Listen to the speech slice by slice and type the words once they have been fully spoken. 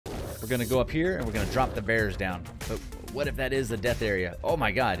We're going to go up here, and we're going to drop the bears down. But what if that is the death area? Oh,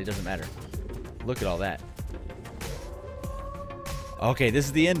 my God. It doesn't matter. Look at all that. Okay, this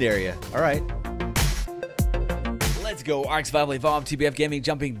is the end area. All right. Let's go. Ark Survival Evolved, TBF Gaming,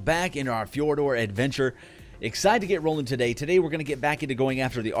 jumping back into our Fjordur adventure. Excited to get rolling today. Today, we're going to get back into going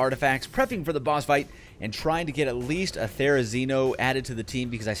after the artifacts, prepping for the boss fight, and trying to get at least a Therizino added to the team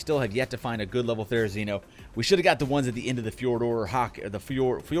because I still have yet to find a good level Therizino. We should have got the ones at the end of the Fjordur Hawk, the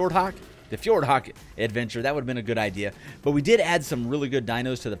Fjordhawk adventure. That would have been a good idea. But we did add some really good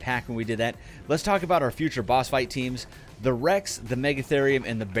dinos to the pack when we did that. Let's talk about our future boss fight teams. The Rex, the Megatherium,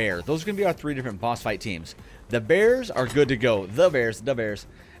 and the Bear. Those are going to be our 3 different boss fight teams. The Bears are good to go. The Bears.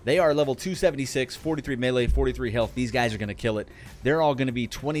 They are level 276, 43 melee, 43 health. These guys are going to kill it. They're all going to be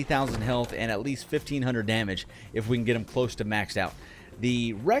 20,000 health and at least 1,500 damage if we can get them close to maxed out.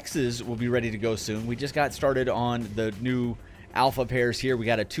 The Rexes will be ready to go soon. We just got started on the new alpha pairs here. We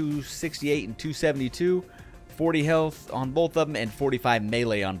got a 268 and 272, 40 health on both of them, and 45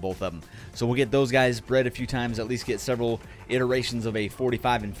 melee on both of them. So we'll get those guys bred a few times, at least get several iterations of a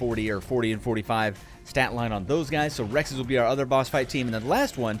 45 and 40 or 40 and 45 stat line on those guys. So Rexes will be our other boss fight team. And then the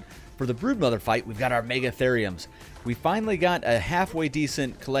last one, for the Broodmother fight, we've got our Megatheriums. We finally got a halfway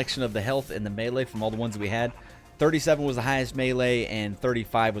decent collection of the health and the melee from all the ones that we had. 37 was the highest melee, and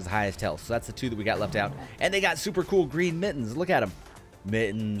 35 was the highest health. So that's the 2 that we got left out. And they got super cool green mittens. Look at them.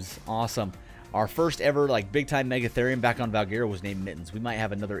 Mittens. Awesome. Our first ever like big time Megatherium back on Valguera was named Mittens. We might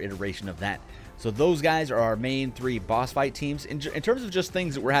have another iteration of that. So those guys are our main 3 boss fight teams. In terms of just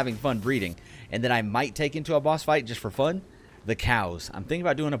things that we're having fun breeding and that I might take into a boss fight just for fun, the cows. I'm thinking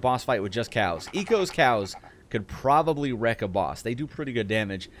about doing a boss fight with just cows. Eco's cows could probably wreck a boss. They do pretty good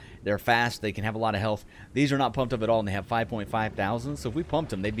damage. They're fast. They can have a lot of health. These are not pumped up at all, and they have 5.5 thousand. So if we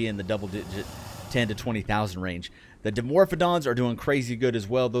pumped them, they'd be in the double digit 10 to 20,000 range. The Dimorphodons are doing crazy good as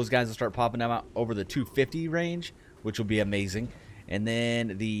well. Those guys will start popping out over the 250 range, which will be amazing. And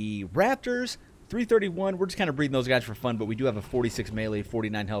then the Raptors, 331. We're just kind of breeding those guys for fun, but we do have a 46 melee,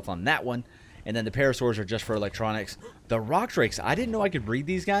 49 health on that one. And then the Parasaurs are just for electronics. The Rock Drakes, I didn't know I could breed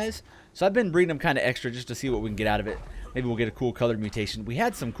these guys, so I've been breeding them kind of extra just to see what we can get out of it. Maybe we'll get a cool colored mutation. We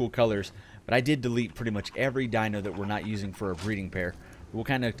had some cool colors, but I did delete pretty much every dino that we're not using for a breeding pair. We'll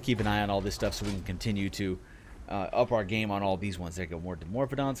kind of keep an eye on all this stuff so we can continue to up our game on all these ones. There go, more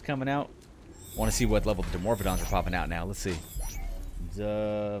Dimorphodons coming out. I want to see what level the Dimorphodons are popping out now. Let's see.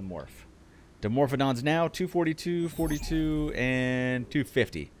 Dimorphodons now, 242, 42, and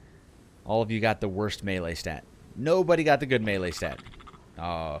 250. All of you got the worst melee stat. Nobody got the good melee stat.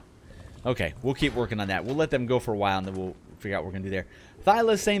 Okay, we'll keep working on that. We'll let them go for a while, and then we'll figure out what we're going to do there.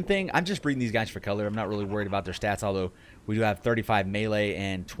 Thyla, same thing. I'm just breeding these guys for color. I'm not really worried about their stats, although we do have 35 melee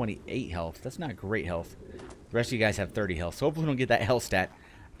and 28 health. That's not great health. The rest of you guys have 30 health, so hopefully we don't get that health stat.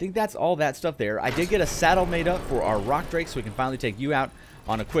 I think that's all that stuff there. I did get a saddle made up for our Rock Drake, so we can finally take you out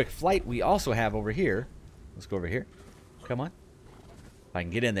on a quick flight. We also have over here, let's go over here. Come on. If I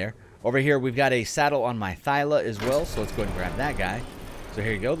can get in there. Over here, we've got a saddle on my Thyla as well, so let's go ahead and grab that guy. So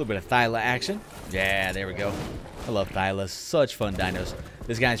here you go, a little bit of Thyla action. Yeah, there we go. I love Thylas. Such fun dinos.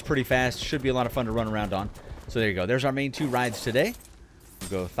 This guy's pretty fast. Should be a lot of fun to run around on. So there you go. There's our main 2 rides today. We'll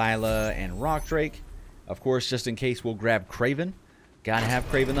go Thyla and Rock Drake. Of course, just in case, we'll grab Craven. Gotta have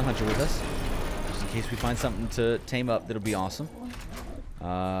Craven the Hunter with us. Just in case we find something to tame up, that'll be awesome.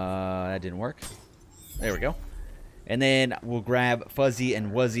 That didn't work. There we go. And then we'll grab Fuzzy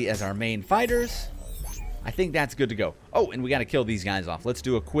and Wuzzy as our main fighters. I think that's good to go. Oh, and we got to kill these guys off. Let's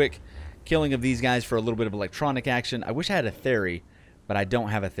do a quick killing of these guys for a little bit of electronic action. I wish I had a Theory, but I don't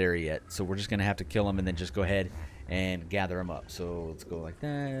have a Theory yet. So we're just going to have to kill them and then just go ahead and gather them up. So let's go like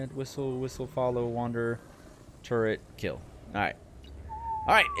that. Whistle, whistle, follow, wander, turret, kill. All right.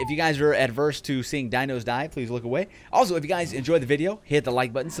 All right, if you guys are adverse to seeing dinos die, please look away. Also, if you guys enjoyed the video, hit the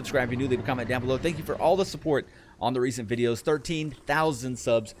like button, subscribe if you're new, leave a comment down below. Thank you for all the support on the recent videos. 13,000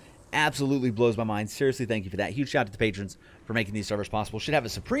 subs. Absolutely blows my mind. Seriously, thank you for that. Huge shout out to the patrons for making these servers possible. Should have a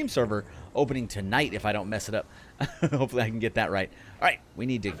Supreme server opening tonight if I don't mess it up. Hopefully I can get that right. All right, we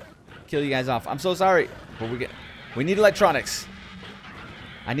need to kill you guys off. I'm so sorry, but we need electronics.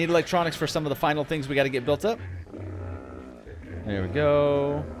 I need electronics for some of the final things we got to get built up. There we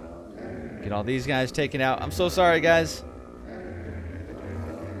go. Get all these guys taken out. I'm so sorry, guys.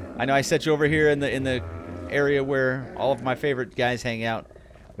 I know I set you over here in the area where all of my favorite guys hang out,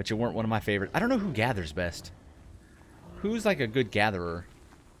 but you weren't one of my favorite. I don't know who gathers best. Who's like a good gatherer?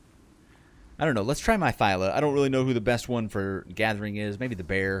 I don't know. Let's try my Thyla. I don't really know who the best one for gathering is. Maybe the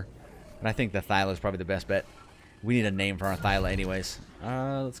bear, but I think the Thyla is probably the best bet. We need a name for our Thyla anyways.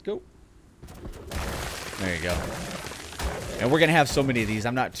 Let's go. There you go. And we're going to have so many of these.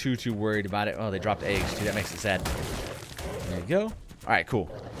 I'm not too worried about it. Oh, they dropped eggs, too. That makes it sad. There you go. All right, cool.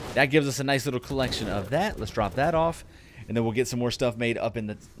 That gives us a nice little collection of that. Let's drop that off. And then we'll get some more stuff made up in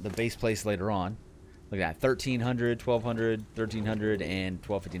the base place later on. Look at that. 1,300, 1,200, 1,300, and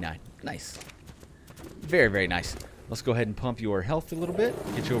 1,259. Nice. Very, very nice. Let's go ahead and pump your health a little bit.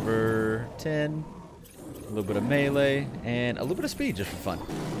 Get you over 10. A little bit of melee. And a little bit of speed just for fun.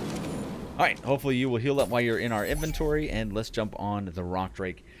 Alright, hopefully you will heal up while you're in our inventory, and let's jump on the Rock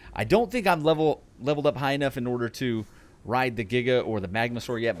Drake. I don't think I'm leveled up high enough in order to ride the Giga or the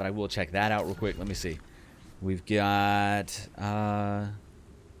Magmasaur yet, but I will check that out real quick. Let me see. We've got,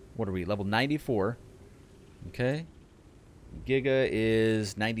 what are we, level 94. Okay. Giga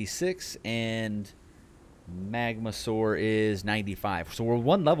is 96, and Magmasaur is 95. So we're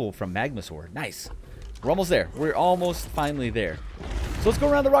one level from Magmasaur. Nice. We're almost there. We're almost finally there. So let's go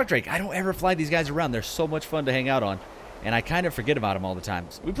around the Rock Drake. I don't ever fly these guys around. They're so much fun to hang out on. And I kind of forget about them all the time.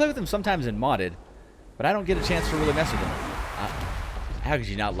 We play with them sometimes in modded, but I don't get a chance to really mess with them. How could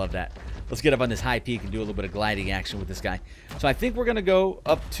you not love that? Let's get up on this high peak and do a little bit of gliding action with this guy. So I think we're going to go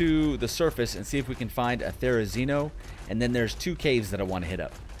up to the surface and see if we can find a Therizino. And then there's 2 caves that I want to hit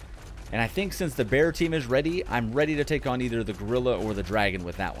up. And I think since the bear team is ready, I'm ready to take on either the gorilla or the dragon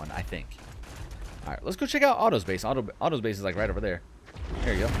with that one, I think. All right, let's go check out Otto's base. Otto's base is like right over there.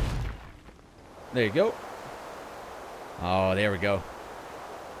 There you go. There you go. Oh, there we go.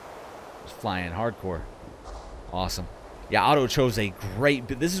 Just flying hardcore. Awesome. Yeah, Otto chose a great...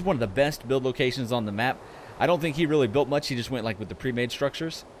 This is one of the best build locations on the map. I don't think he really built much. He just went like with the pre-made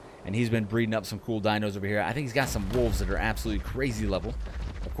structures. And he's been breeding up some cool dinos over here. I think he's got some wolves that are absolutely crazy level.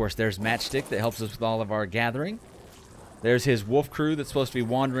 Of course, there's Matchstick that helps us with all of our gathering. There's his wolf crew that's supposed to be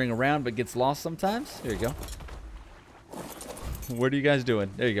wandering around but gets lost sometimes. There you go. What are you guys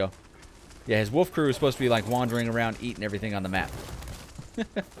doing? There you go. Yeah, his wolf crew is supposed to be like wandering around eating everything on the map.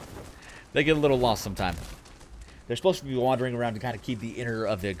 They get a little lost sometimes. They're supposed to be wandering around to kind of keep the inner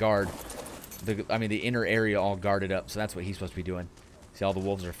of the guard. The inner area all guarded up. So that's what he's supposed to be doing. See, all the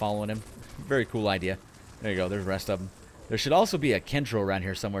wolves are following him. Very cool idea. There you go. There's the rest of them. There should also be a Kentro around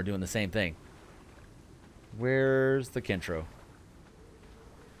here somewhere doing the same thing. Where's the Kentro?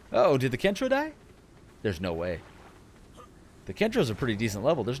 Oh, did the Kentro die? There's no way. The Kentro's a pretty decent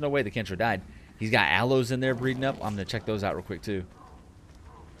level. There's no way the Kentro died. He's got aloes in there breeding up. I'm going to check those out real quick, too.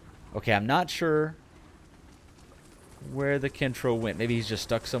 Okay, I'm not sure where the Kentro went. Maybe he's just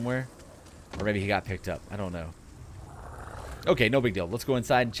stuck somewhere. Or maybe he got picked up. I don't know. Okay, no big deal. Let's go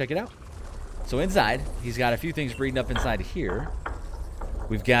inside and check it out. So inside, he's got a few things breeding up inside here.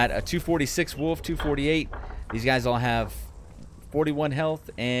 We've got a 246 wolf, 248. These guys all have 41 health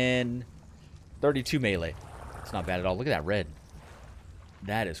and 32 melee. It's not bad at all. Look at that red.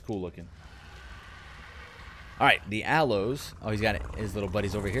 That is cool looking. All right, the aloes. Oh, he's got his little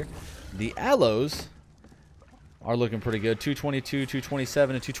buddies over here. The aloes are looking pretty good. 222,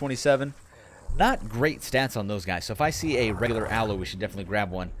 227, and 227. Not great stats on those guys. So if I see a regular aloe, we should definitely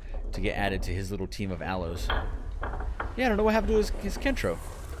grab one to get added to his little team of aloes. Yeah, I don't know what happened to his Kentro.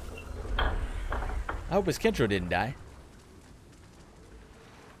 I hope his Kentro didn't die.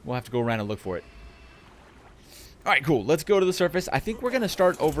 We'll have to go around and look for it. Alright, cool. Let's go to the surface. I think we're going to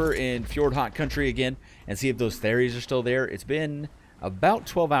start over in Fjord Hot Country again and see if those Theries are still there. It's been about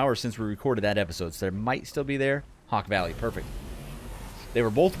 12 hours since we recorded that episode, so they might still be there. Hawk Valley, perfect. They were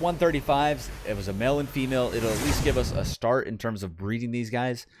both 135s. It was a male and female. It'll at least give us a start in terms of breeding these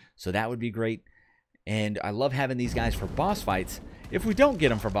guys, so that would be great. And I love having these guys for boss fights. If we don't get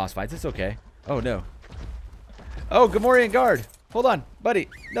them for boss fights, it's okay. Oh, no. Oh, Gamorrean guard. Hold on, buddy.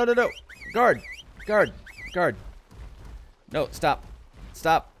 No, no, no. Guard. Guard. Guard. No, stop.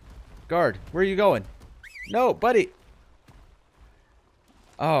 Stop. Guard. Where are you going? No, buddy.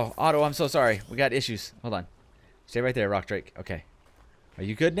 Oh, Otto, I'm so sorry. We got issues. Hold on. Stay right there, Rock Drake. Okay. Are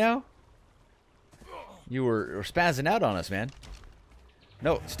you good now? You were spazzing out on us, man.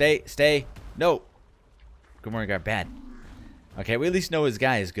 No, stay. Stay. No. Gamorrean guard, bad. Okay, we at least know his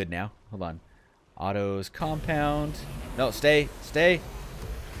guy is good now. Hold on. Otto's compound. No, stay. Stay.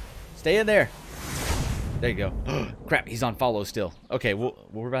 Stay in there. There you go. Crap, he's on follow still. Okay, we'll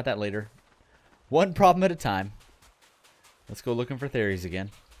worry about that later. One problem at a time. Let's go looking for Theries again.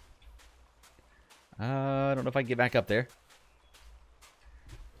 I don't know if I can get back up there.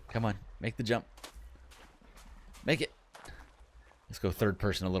 Come on, make the jump. Make it. Let's go third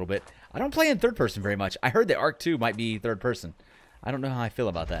person a little bit. I don't play in third person very much. I heard that Arc 2 might be third person. I don't know how I feel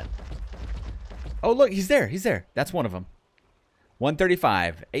about that. Oh, look, he's there. He's there. That's one of them.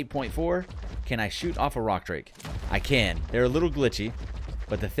 135, 8.4. Can I shoot off a Rock Drake? I can. They're a little glitchy,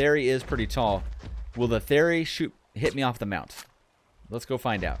 but the Thery is pretty tall. Will the Thery shoot hit me off the mount? Let's go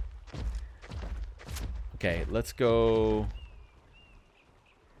find out. Okay, let's go.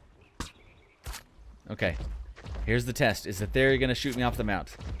 Okay, here's the test. Is the theory going to shoot me off the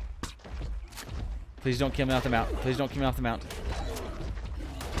mount? Please don't kill me off the mount. Please don't kill me off the mount.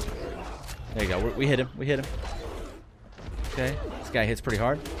 There you go. We hit him. We hit him. Okay, this guy hits pretty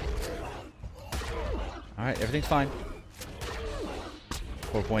hard. Alright, everything's fine.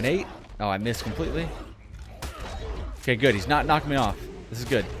 4.8. Oh, I missed completely. Okay, good. He's not knocking me off. This is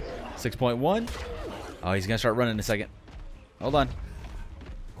good. 6.1. Oh, he's going to start running in a second. Hold on.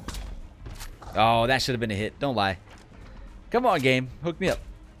 Oh, that should have been a hit. Don't lie. Come on, game. Hook me up.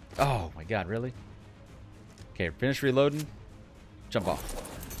 Oh, my God. Really? Okay, finish reloading. Jump off.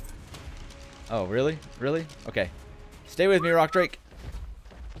 Oh, really? Really? Okay. Stay with me, Rock Drake.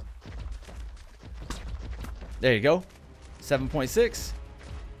 There you go. 7.6.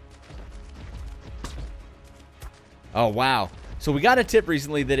 Oh, wow. So we got a tip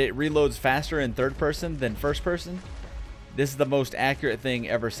recently that it reloads faster in third person than first person. This is the most accurate thing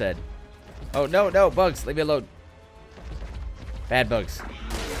ever said. Oh, no, no, bugs. Leave me alone. Bad bugs.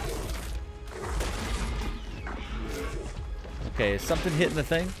 Okay, is something hitting the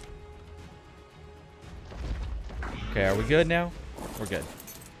thing? Okay, are we good now? We're good.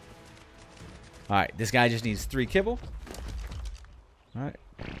 Alright, this guy just needs 3 kibble. Alright.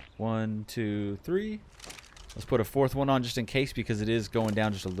 1, 2, 3. Let's put a 4th one on just in case because it is going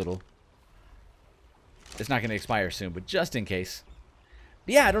down just a little. It's not going to expire soon, but just in case.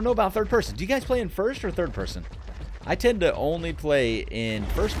 But yeah, I don't know about third person. Do you guys play in first or third person? I tend to only play in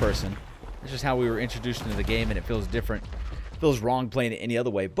first person. It's just how we were introduced into the game, and it feels different. It feels wrong playing it any other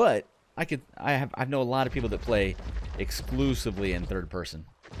way, but I know a lot of people that play exclusively in third person.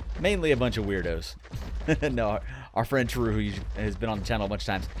 Mainly a bunch of weirdos. No, our friend True, who has been on the channel a bunch of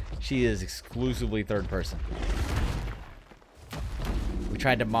times, she is exclusively third person. We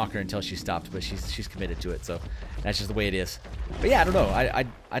tried to mock her until she stopped, but she's committed to it, so that's just the way it is. But yeah, I don't know.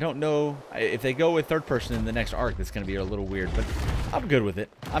 I don't know if they go with third person in the next arc. That's going to be a little weird, but I'm good with it.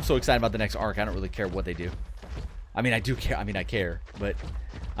 I'm so excited about the next arc. I don't really care what they do. I mean, I do care. I mean, I care, but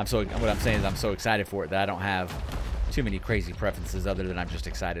what I'm saying is I'm so excited for it that I don't have too many crazy preferences other than I'm just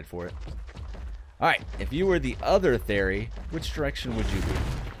excited for it. All right, if you were the other theory, which direction would you be?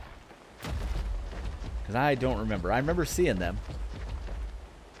 Because I don't remember. I remember seeing them.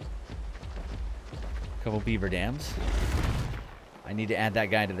 A couple beaver dams. I need to add that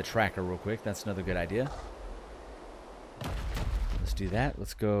guy to the tracker real quick. That's another good idea. Let's do that.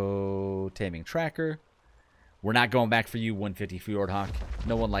 Let's go taming tracker. We're not going back for you, 150 Fjordhawk.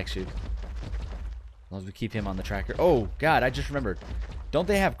 No one likes you. As long as we keep him on the tracker. Oh, God, I just remembered. Don't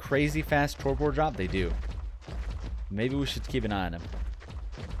they have crazy fast torpor drop? They do. Maybe we should keep an eye on him.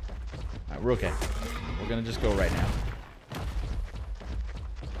 All right, we're okay. We're going to just go right now.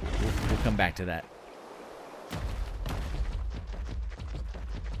 We'll come back to that.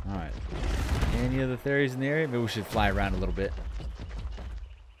 All right. Any other theories in the area? Maybe we should fly around a little bit.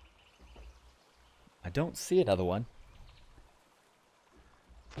 I don't see another one.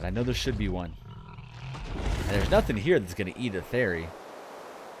 But I know there should be one. And there's nothing here that's going to eat a theory.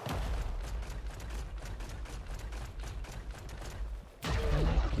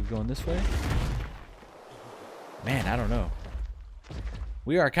 Keep going this way. Man, I don't know.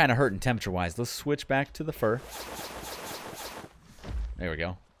 We are kind of hurting temperature-wise. Let's switch back to the fur. There we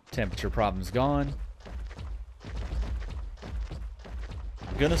go. Temperature problem's gone.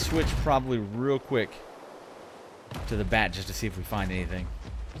 I'm going to switch probably real quick to the bat just to see if we find anything.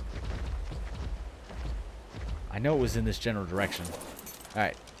 I know it was in this general direction.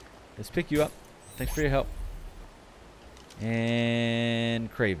 Alright. Let's pick you up. Thanks for your help.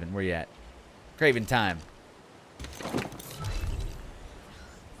 And Craven, where you at? Craven time.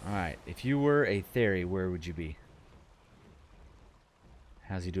 Alright. If you were a theory, where would you be?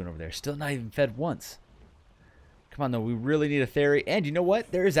 How's he doing over there? Still not even fed once. Come on, though. We really need a theory. And you know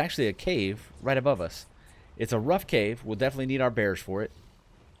what? There is actually a cave right above us. It's a rough cave. We'll definitely need our bears for it.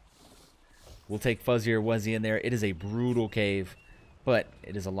 We'll take Fuzzy or Wuzzy in there. It is a brutal cave, but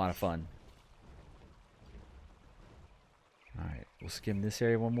it is a lot of fun. Alright, we'll skim this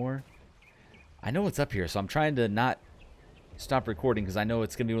area one more. I know it's up here, so I'm trying to not stop recording because I know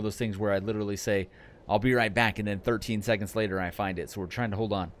it's going to be one of those things where I literally say, I'll be right back, and then 13 seconds later I find it. So we're trying to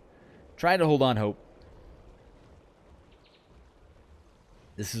hold on. Trying to hold on hope.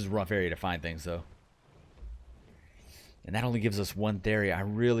 This is a rough area to find things, though. And that only gives us one theory. I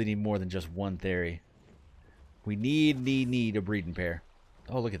really need more than just one theory. We need a breeding pair.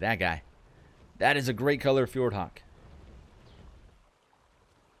 Oh, look at that guy. That is a great color Fjordhawk.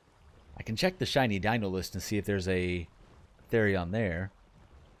 I can check the shiny dino list and see if there's a Therion there.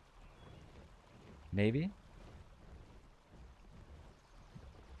 Maybe.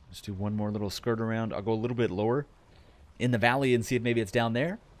 Just do one more little skirt around. I'll go a little bit lower in the valley and see if maybe it's down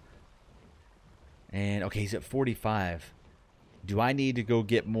there. And, okay, he's at 45. Do I need to go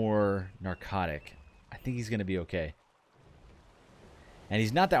get more narcotic? I think he's going to be okay. And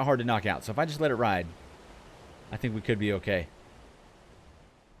he's not that hard to knock out. So if I just let it ride, I think we could be okay.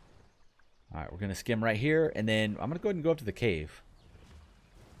 Alright, we're going to skim right here. And then I'm going to go ahead and go up to the cave.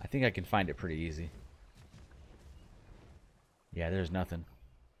 I think I can find it pretty easy. Yeah, there's nothing.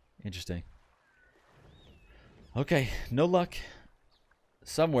 Interesting. Okay, no luck.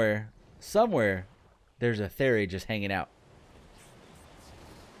 Somewhere, there's a Theri just hanging out.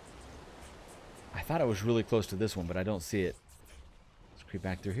 I thought it was really close to this one, but I don't see it. Let's creep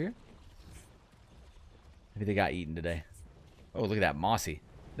back through here. Maybe they got eaten today. Oh, look at that mossy.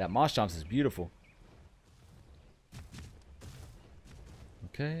 That moss jumps is beautiful.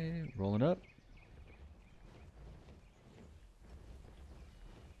 Okay, rolling up.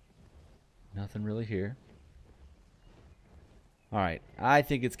 Nothing really here. Alright, I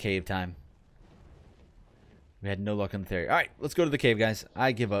think it's cave time. We had no luck on the Theri. Alright, let's go to the cave, guys.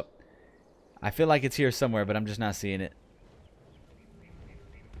 I give up. I feel like it's here somewhere, but I'm just not seeing it.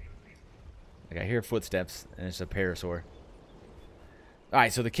 Like I hear footsteps, and it's a parasaur.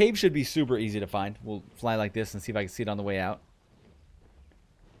 Alright, so the cave should be super easy to find. We'll fly like this and see if I can see it on the way out.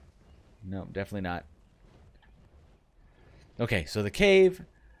 No, definitely not. Okay, so the cave,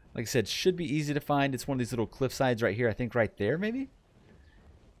 like I said, should be easy to find. It's one of these little cliff sides right here. I think right there, maybe?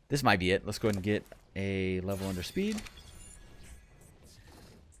 This might be it. Let's go ahead and get a level under speed.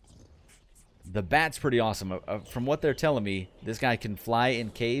 The bat's pretty awesome. From what they're telling me, this guy can fly in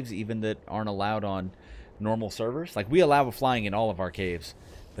caves even that aren't allowed on normal servers. Like, we allow flying in all of our caves,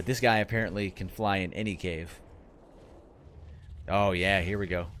 but this guy apparently can fly in any cave. Oh, yeah, here we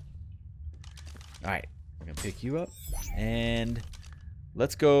go. Alright, we're going to pick you up. And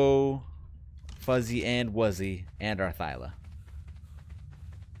let's go Fuzzy and Wuzzy and our Thyla.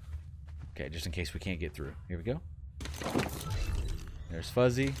 Okay, just in case we can't get through. Here we go. There's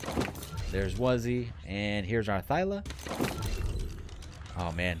Fuzzy. There's Wuzzy. And here's our Thyla.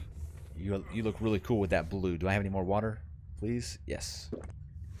 Oh, man. You look really cool with that blue. Do I have any more water, please? Yes.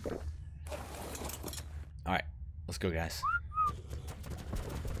 Alright. Let's go, guys.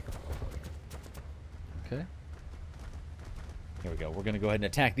 Okay. Here we go. We're going to go ahead and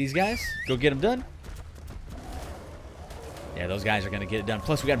attack these guys. Go get them done. Yeah, those guys are going to get it done.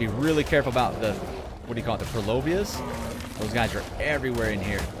 Plus, we got to be really careful about the, what do you call it, the Perlovias. Those guys are everywhere in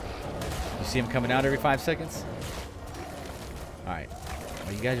here. You see them coming out every 5 seconds? Alright.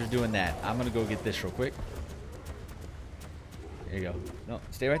 While you guys are doing that, I'm going to go get this real quick. There you go. No,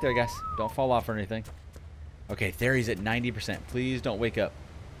 stay right there, guys. Don't fall off or anything. Okay, Theri's at 90%. Please don't wake up.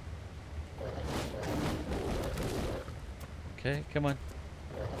 Okay, come on.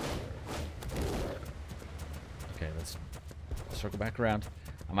 Okay, let's circle back around.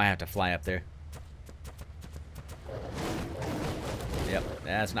 I might have to fly up there. Yep,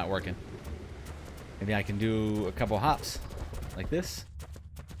 that's not working. Maybe I can do a couple hops like this.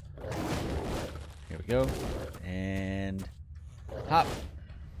 Here we go. And hop.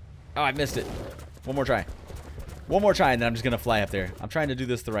 Oh, I missed it. One more try. One more try, and then I'm just going to fly up there. I'm trying to do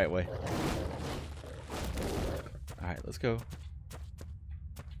this the right way. Alright, let's go.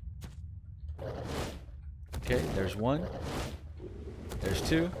 Okay, there's one. There's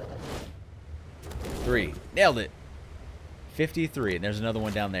two. 3. Nailed it. 53, and there's another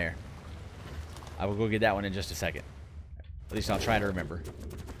one down there. I will go get that one in just a second. At least I'll try to remember.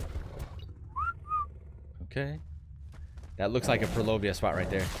 Okay. That looks like a Perlovia spot right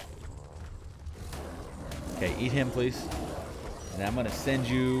there. Okay, eat him, please. And I'm going to send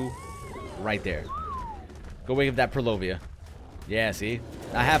you right there. Go wake up that Perlovia. Yeah, see?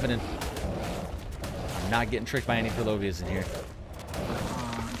 Not happening. I'm not getting tricked by any Perlovias in here.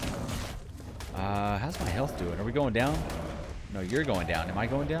 How's my health doing? Are we going down? No, you're going down. Am I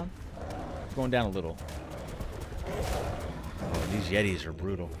going down? I'm going down a little. Oh, these Yetis are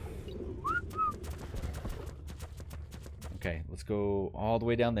brutal. Okay, let's go all the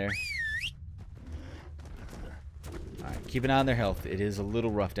way down there. Alright, keep an eye on their health. It is a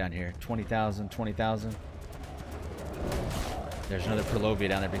little rough down here. 20,000, 20,000. There's another Perlovia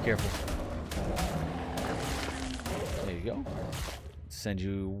down there. Be careful. There you go. Send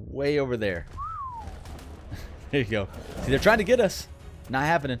you way over there. There you go. See, they're trying to get us. Not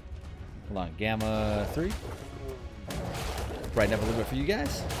happening. Hold on. Gamma 3. Brighten up a little bit for you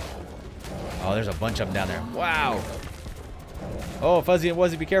guys. Oh, there's a bunch of them down there. Wow. Oh, Fuzzy and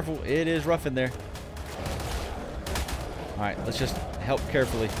Wuzzy, be careful. It is rough in there. All right, let's just help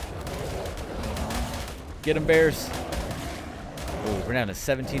carefully. Get them, bears. Oh, we're down to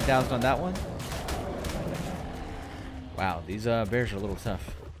 17,000 on that one. Wow, these bears are a little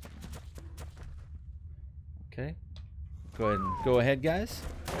tough. Okay. Go ahead and go ahead, guys.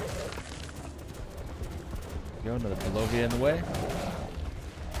 Go, another Pelovia in the way.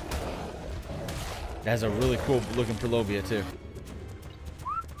 That has a really cool looking Pelovia too.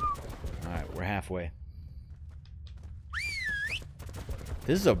 Alright, we're halfway.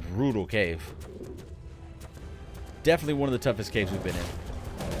 This is a brutal cave. Definitely one of the toughest caves we've been in.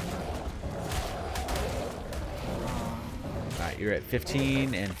 Alright, you're at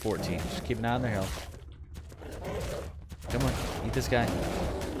 15 and 14. Just keep an eye on their health. Come on, eat this guy.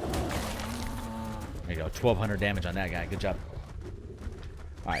 There you go, 1,200 damage on that guy. Good job.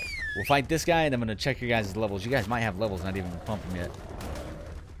 Alright, we'll fight this guy, and I'm going to check your guys' levels. You guys might have levels, not even pump them yet.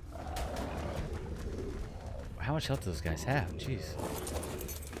 How much health do those guys have? Jeez.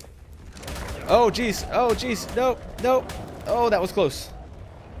 Oh, jeez. Oh, jeez. Nope. Nope. Oh, that was close.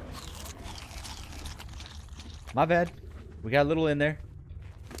 My bad. We got a little in there.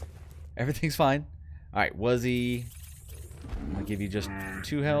 Everything's fine. Alright, Wuzzy. I'm going to give you just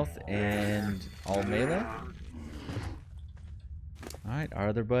 2 health and all melee. Alright, our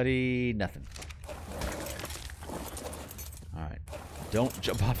other buddy, nothing. Alright. Don't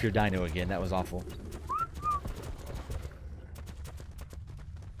jump off your dino again. That was awful.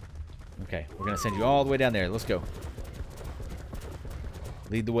 Okay, we're going to send you all the way down there. Let's go.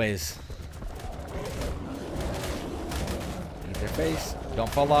 Lead the ways. Eat their face. Don't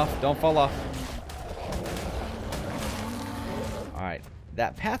fall off. Don't fall off. Alright.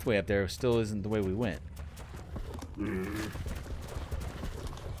 That pathway up there still isn't the way we went.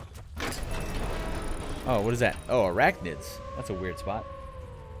 Oh, what is that? Oh, arachnids. That's a weird spot.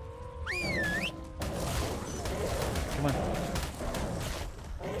 Come on.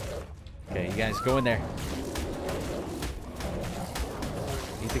 Okay, you guys go in there.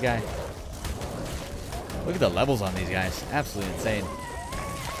 Eat the guy. Look at the levels on these guys. Absolutely insane.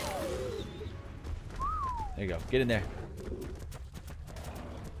 There you go. Get in there.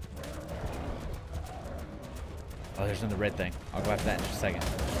 Oh, there's another red thing. I'll go after that in just a second.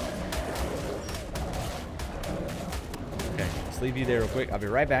 Okay, let's leave you there real quick. I'll be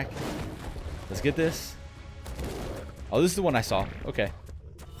right back. Let's get this. Oh, this is the one I saw. Okay.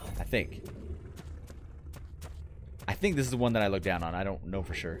 I think this is the one that I looked down on. I don't know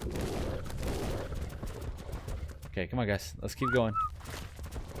for sure. Okay, come on, guys. Let's keep going.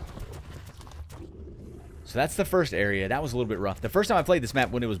 So that's the first area. That was a little bit rough. The first time I played this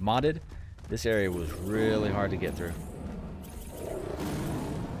map when it was modded, this area was really hard to get through.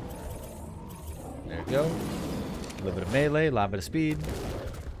 There we go. A little bit of melee, a lot bit of speed.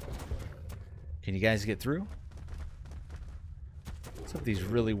 Can you guys get through? What's up with these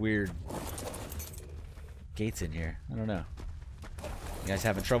really weird gates in here? I don't know. You guys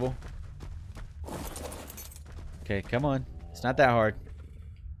having trouble? Okay, come on. It's not that hard.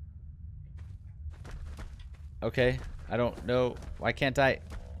 Okay, I don't know. Why can't I?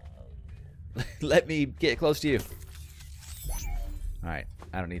 Let me get close to you. Alright,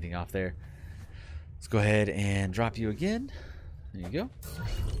 I don't need anything off there. Let's go ahead and drop you again. There you go.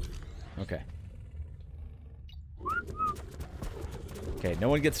 Okay. Okay, no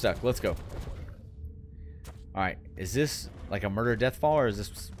one gets stuck. Let's go. Alright, is this like a murder death fall, or is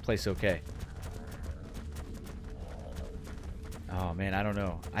this place okay? Oh man, I don't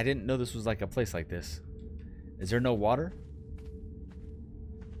know. I didn't know this was like a place like this. Is there no water?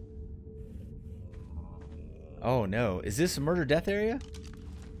 Oh no. Is this a murder death area?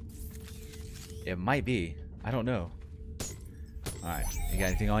 It might be. I don't know. Alright. You got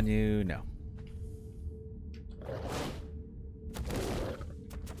anything on you? No.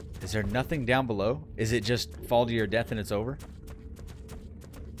 Is there nothing down below? Is it just fall to your death and it's over?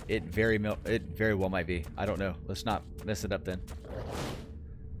 It very well might be. I don't know. Let's not mess it up then.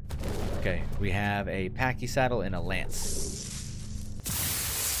 Okay. We have a packy saddle and a lance.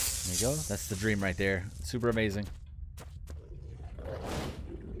 There you go. That's the dream right there. Super amazing.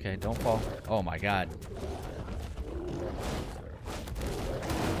 Okay, don't fall. Oh my god.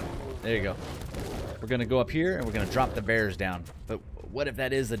 There you go. We're going to go up here and we're going to drop the bears down. But what if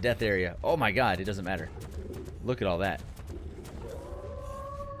that is the death area? Oh my god, it doesn't matter. Look at all that.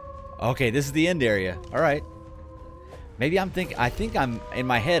 Okay, this is the end area. All right. Maybe I think I'm in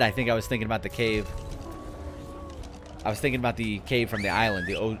my head. I think I was thinking about the cave. I was thinking about the cave from the island,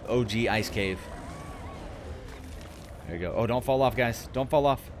 the OG ice cave. There you go. Oh, don't fall off, guys. Don't fall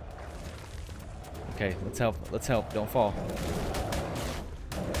off. Okay, let's help. Let's help. Don't fall.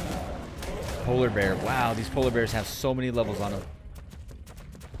 Polar bear. Wow, these polar bears have so many levels on them.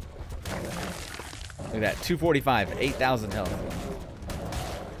 Look at that. 245. 8,000 health.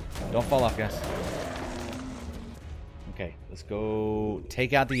 Don't fall off, guys. Okay, let's go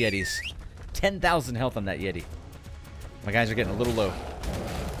take out the Yetis. 10,000 health on that Yeti. My guys are getting a little low.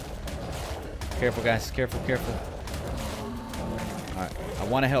 Careful, guys. Careful, careful. Alright, I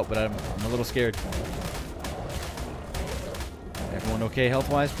want to help, but I'm a little scared. Everyone okay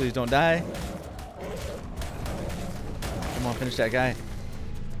health-wise? Please don't die. Come on, finish that guy.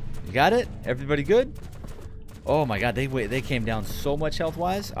 You got it? Everybody good? Oh my god, they came down so much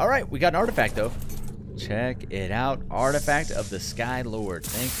health-wise. Alright, we got an artifact, though. Check it out. Artifact of the Skylord.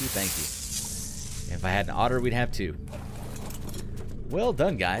 Thank you, thank you. If I had an otter, we'd have two. Well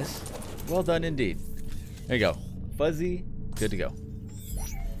done, guys. Well done indeed. There you go. Fuzzy, good to go.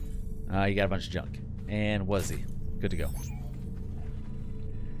 You got a bunch of junk. And Wuzzy, good to go.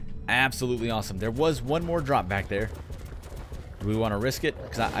 Absolutely awesome. There was one more drop back there. Do we want to risk it?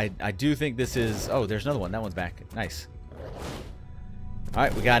 Because I do think this is... Oh, there's another one. That one's back. Nice.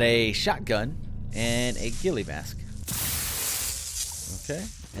 Alright, we got a shotgun and a ghillie mask. Okay.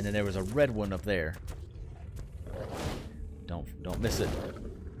 And then there was a red one up there. Don't miss it.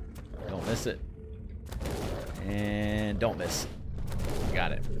 Don't miss it. And don't miss.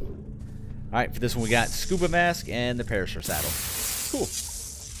 Got it. Alright, for this one we got scuba mask and the parachute saddle. Cool.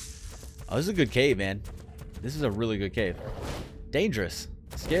 Oh, this is a good cave, man. This is a really good cave. Dangerous.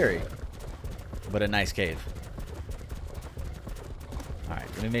 Scary. But a nice cave. Alright,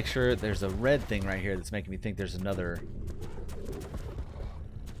 let me make sure there's a red thing right here that's making me think there's another...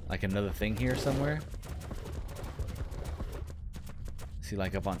 Like another thing here somewhere. See,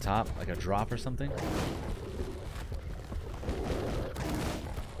 like up on top? Like a drop or something?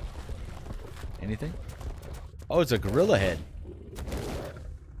 Anything? Oh, it's a gorilla head.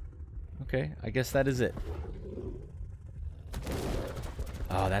 Okay, I guess that is it.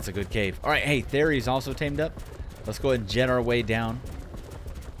 Oh, that's a good cave. Alright, hey, Thery's also tamed up. Let's go ahead and jet our way down.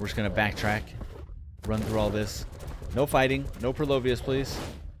 We're just going to backtrack. Run through all this. No fighting. No Perlovius, please.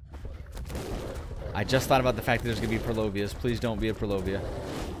 I just thought about the fact that there's going to be Perlovius. Please don't be a Perlovia.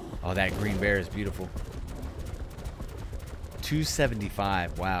 Oh, that green bear is beautiful.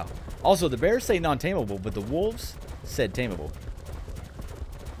 275. Wow. Also, the bears say non-tameable, but the wolves said tameable.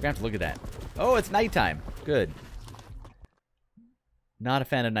 We're going to have to look at that. Oh, it's nighttime. Good. Not a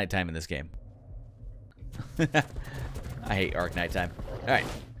fan of nighttime in this game. I hate Ark nighttime. Alright.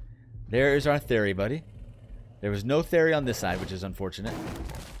 There is our Thery, buddy. There was no Thery on this side, which is unfortunate.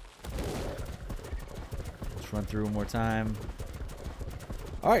 Let's run through one more time.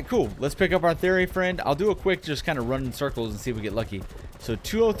 Alright, cool. Let's pick up our Thery friend. I'll do a quick just kind of run in circles and see if we get lucky. So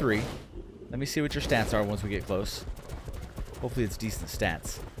 203. Let me see what your stats are once we get close. Hopefully it's decent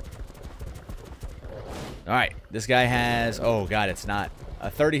stats. Alright, this guy has... Oh, God, it's not.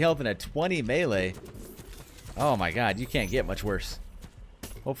 A 30 health and a 20 melee. Oh, my God, you can't get much worse.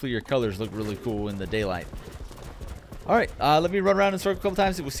 Hopefully your colors look really cool in the daylight. Alright, let me run around in a circle a couple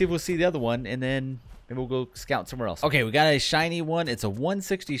times. We'll see if we'll see the other one, and then maybe we'll go scout somewhere else. Okay, we got a shiny one. It's a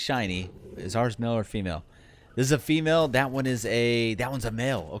 160 shiny. Is ours male or female? This is a female. That one is a... That one's a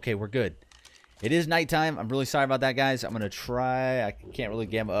male. Okay, we're good. It is nighttime. I'm really sorry about that, guys. I'm going to try... I can't really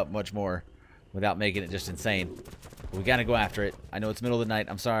gamma up much more without making it just insane. But we got to go after it. I know it's middle of the night.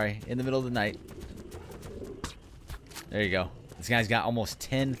 I'm sorry. In the middle of the night. There you go. This guy's got almost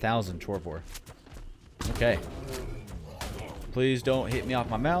 10,000 torpor. Okay. Please don't hit me off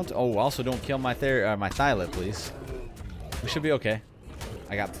my mount. Oh, also don't kill my Thyla, please. We should be okay.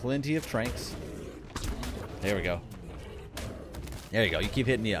 I got plenty of tranks. There we go. There you go. You keep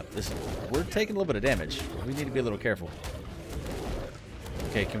hitting me up. We're taking a little bit of damage. We need to be a little careful.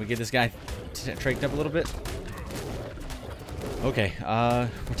 Okay, can we get this guy tranked up a little bit? Okay,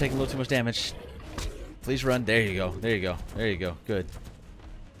 we're taking a little too much damage. Please run. There you go. There you go. There you go. Good.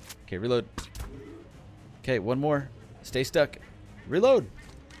 Okay, reload. Okay, one more. Stay stuck. Reload.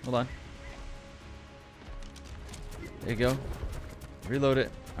 Hold on. There you go. Reload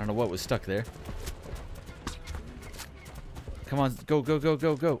it. I don't know what was stuck there. Come on. Go, go, go,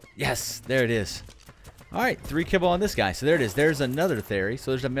 go, go. Yes. There it is. All right. 3 kibble on this guy. So there it is. There's another Thery. So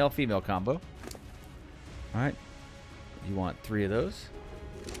there's a male-female combo. All right. You want 3 of those.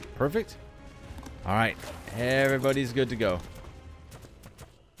 Perfect. All right. Everybody's good to go.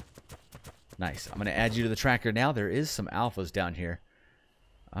 Nice. I'm going to add you to the tracker now. There is some alphas down here.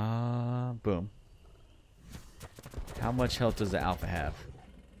 Boom. How much health does the alpha have?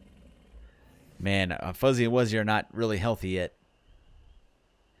 Man, Fuzzy and Wuzzy are not really healthy yet.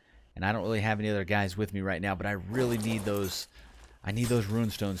 And I don't really have any other guys with me right now, but I really need those. I need those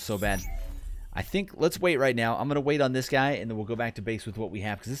runestones so bad. I think let's wait right now. I'm going to wait on this guy, and then we'll go back to base with what we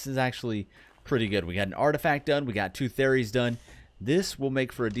have, because this is actually pretty good. We got an artifact done. We got 2 theories done. This will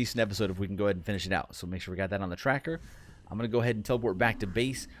make for a decent episode if we can go ahead and finish it out. So make sure we got that on the tracker. I'm going to go ahead and teleport back to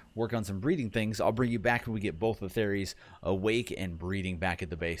base, work on some breeding things. I'll bring you back when we get both the theories awake and breeding back at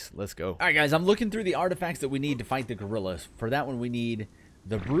the base. Let's go. All right, guys, I'm looking through the artifacts that we need to fight the gorillas. For that one, we need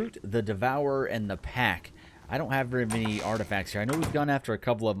the Brute, the Devourer, and the Pack. I don't have very many artifacts here. I know we've gone after a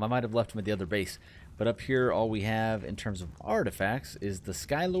couple of them. I might have left them at the other base. But up here, all we have in terms of artifacts is the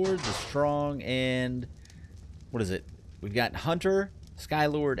Skylord, the Strong, and... what is it? We've got Hunter,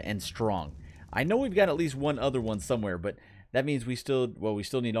 Skylord, and Strong. I know we've got at least one other one somewhere, but that means we still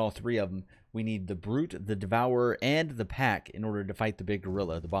need all 3 of them. We need the Brute, the Devourer, and the Pack in order to fight the big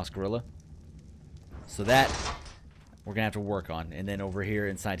gorilla, the boss gorilla. So that we're going to have to work on. And then over here,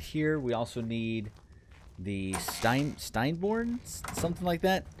 inside here, we also need the Steinborn, something like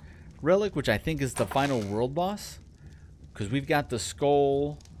that, relic, which I think is the final world boss. Because we've got the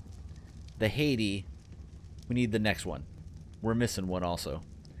Skull, the Haiti. We need the next one. We're missing one also.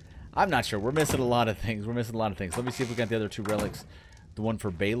 I'm not sure. We're missing a lot of things. Let me see if we got the other 2 relics. The one for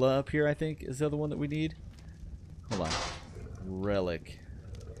Bela up here, I think, is the other one that we need. Hold on. Relic.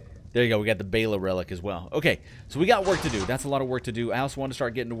 There you go. We got the Bela relic as well. Okay, so we got work to do. That's a lot of work to do. I also want to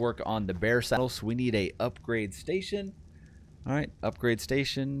start getting to work on the bear saddle, so we need a upgrade station. All right, upgrade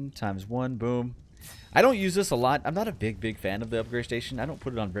station ×1. Boom. I don't use this a lot. I'm not a big fan of the upgrade station. I don't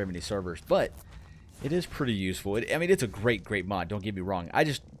put it on very many servers, but it is pretty useful. I mean, it's a great mod. Don't get me wrong. I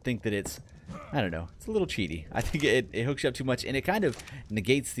just think that it's, I don't know, it's a little cheaty. I think it hooks you up too much, and it kind of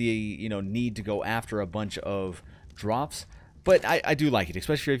negates the need to go after a bunch of drops. But I do like it,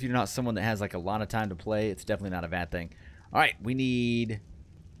 especially if you're not someone that has like a lot of time to play. It's definitely not a bad thing. All right, we need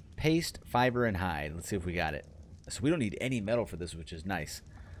paste, fiber, and hide. Let's see if we got it. So we don't need any metal for this, which is nice.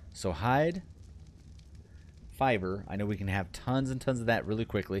 So hide, fiber. I know we can have tons and tons of that really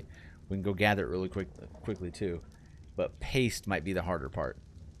quickly. We can go gather it really quickly too. But paste might be the harder part.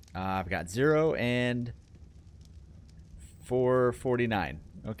 I've got 0 and 449.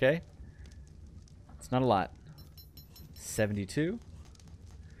 Okay. It's not a lot. 72.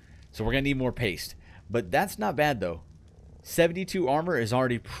 So we're going to need more paste. But that's not bad though. 72 armor is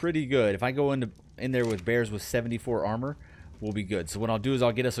already pretty good. If I go in there with bears with 74 armor, we'll be good. So what I'll do is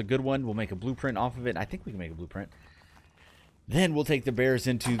I'll get us a good one. We'll make a blueprint off of it. I think we can make a blueprint. Then we'll take the bears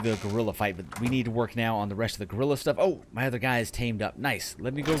into the gorilla fight, but we need to work now on the rest of the gorilla stuff. Oh, my other guy is tamed up. Nice.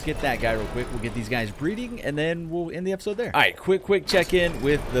 Let me go get that guy real quick. We'll get these guys breeding, and then we'll end the episode there. All right, quick check-in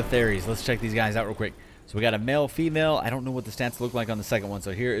with the theories. Let's check these guys out real quick. So we got a male, female. I don't know what the stats look like on the second one.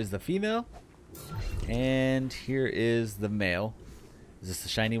 So here is the female, and here is the male. Is this the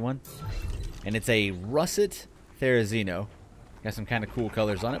shiny one? And it's a russet Therizino. Got some kind of cool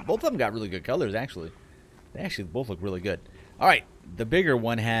colors on it. Both of them got really good colors, actually. They actually both look really good. All right, the bigger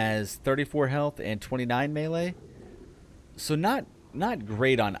one has 34 health and 29 melee. So not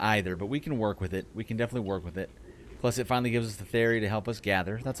great on either, but we can work with it. We can definitely work with it. Plus, it finally gives us the theory to help us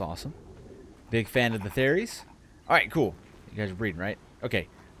gather. That's awesome. Big fan of the theories. All right, cool. You guys are breeding, right? Okay,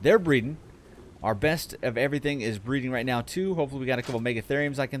 they're breeding. Our best of everything is breeding right now, too. Hopefully, we got a couple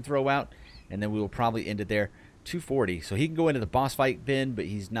Megatheriums I can throw out, and then we will probably end it there. 240. So he can go into the boss fight bin, but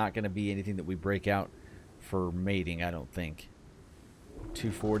he's not going to be anything that we break out for mating, I don't think.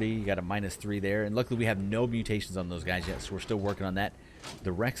 240, you got a -3 there, and luckily we have no mutations on those guys yet, so we're still working on that.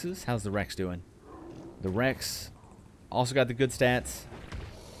 The Rexes, how's the Rex doing? The Rex also got the good stats,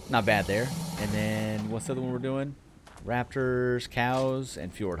 not bad there. And then what's the other one we're doing? Raptors, cows,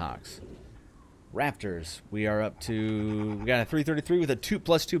 and Fjordhawks. Raptors, we are up to, we got a 333 with a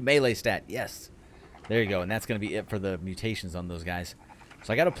 +2 melee stat. Yes, there you go, and that's going to be it for the mutations on those guys.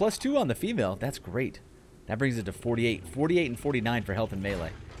 So I got a +2 on the female. That's great. That brings it to 48 and 49 for health and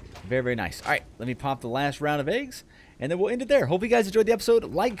melee. Very nice. All right, let me pop the last round of eggs, and then we'll end it there. Hope you guys enjoyed the episode.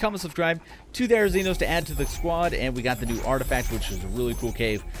 Like, comment, subscribe. 2 Therizinos to add to the squad, and we got the new artifact, which is a really cool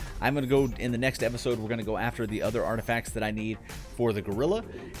cave. I'm going to go, in the next episode, we're going to go after the other artifacts that I need for the gorilla,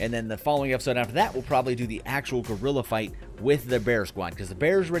 and then the following episode after that, we'll probably do the actual gorilla fight with the bear squad, because the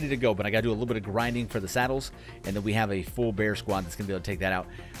bear is ready to go, but I got to do a little bit of grinding for the saddles, and then we have a full bear squad that's going to be able to take that out.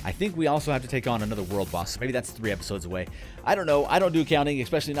 I think we also have to take on another world boss. Maybe that's 3 episodes away. I don't know. I don't do accounting,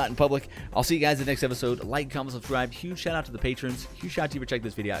 especially not in public. I'll see you guys in the next episode. Like, comment, subscribe. Huge shout out to the patrons. Huge shout out to you for checking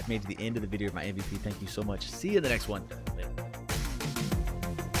this video out. I've made it to the end of the video of my MVP. Thank you so much. See you in the next one.